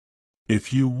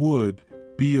If you would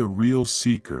be a real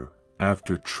seeker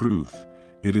after truth,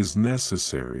 it is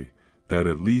necessary that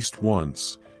at least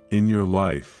once in your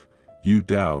life you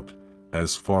doubt,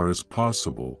 as far as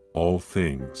possible, all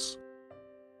things.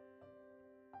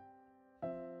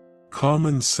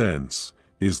 Common sense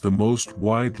is the most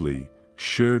widely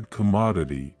shared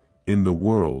commodity in the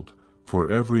world, for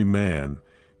every man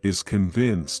is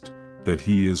convinced that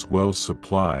he is well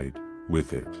supplied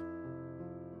with it.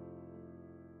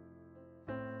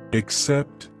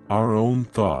 Except our own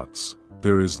thoughts,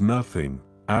 there is nothing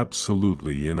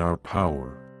absolutely in our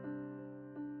power.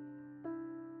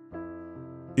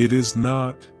 It is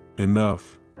not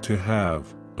enough to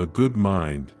have a good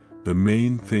mind, the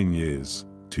main thing is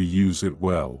to use it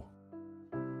well.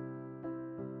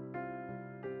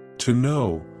 To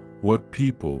know what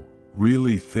people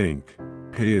really think,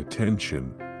 pay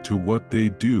attention to what they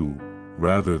do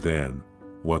rather than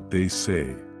what they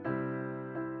say.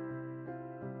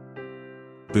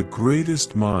 The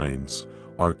greatest minds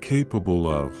are capable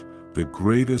of the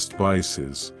greatest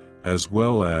vices as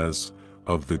well as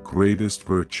of the greatest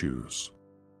virtues.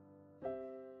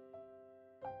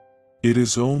 It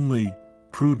is only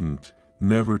prudent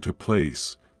never to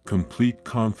place complete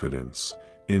confidence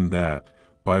in that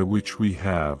by which we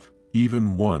have,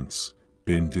 even once,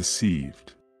 been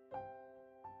deceived.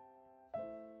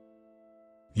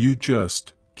 You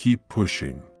just keep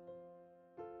pushing.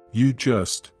 You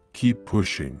just keep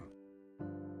pushing.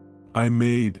 I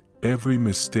made every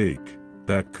mistake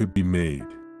that could be made.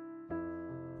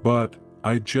 But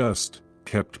I just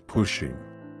kept pushing.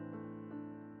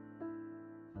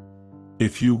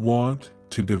 If you want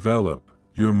to develop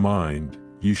your mind,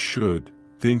 you should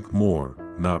think more,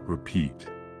 not repeat.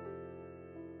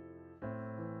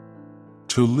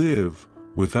 To live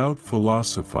without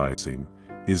philosophizing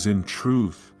is in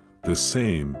truth the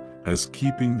same as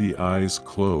keeping the eyes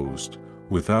closed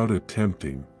without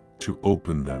attempting to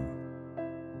open them.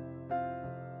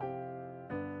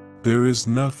 There is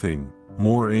nothing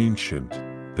more ancient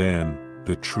than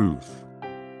the truth.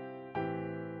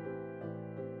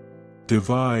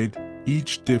 Divide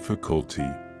each difficulty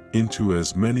into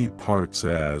as many parts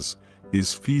as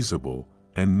is feasible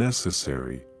and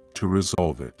necessary to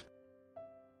resolve it.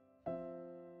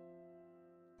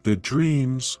 The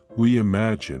dreams we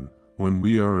imagine when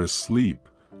we are asleep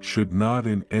should not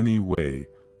in any way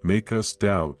make us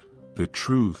doubt the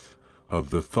truth of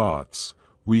the thoughts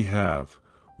we have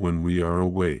when we are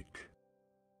awake.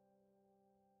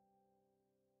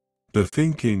 The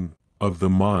thinking of the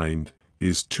mind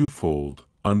is twofold,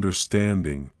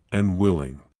 understanding and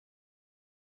willing.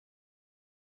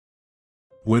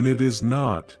 When it is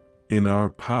not in our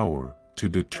power to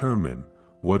determine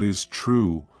what is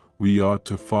true, we ought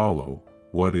to follow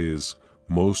what is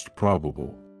most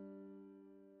probable.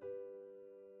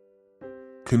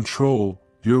 Control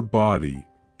your body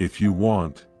if you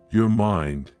want your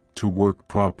mind to work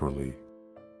properly.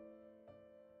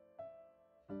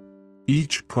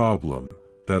 Each problem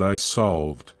that I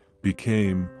solved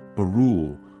became a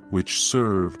rule which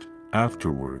served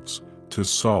afterwards to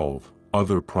solve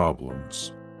other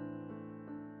problems.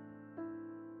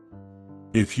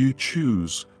 If you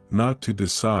choose not to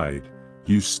decide,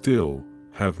 you still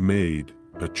have made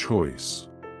a choice.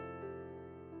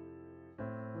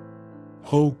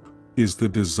 Hope is the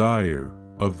desire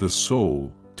of the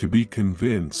soul to be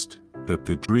convinced that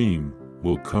the dream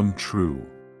will come true.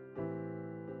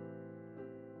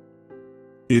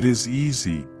 It is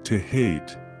easy to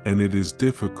hate and it is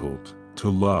difficult to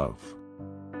love.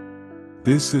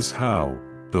 This is how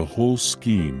the whole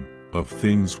scheme of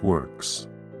things works.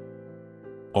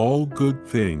 All good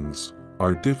things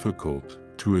are difficult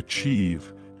to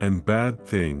achieve and bad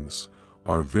things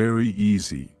are very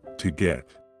easy to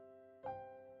get.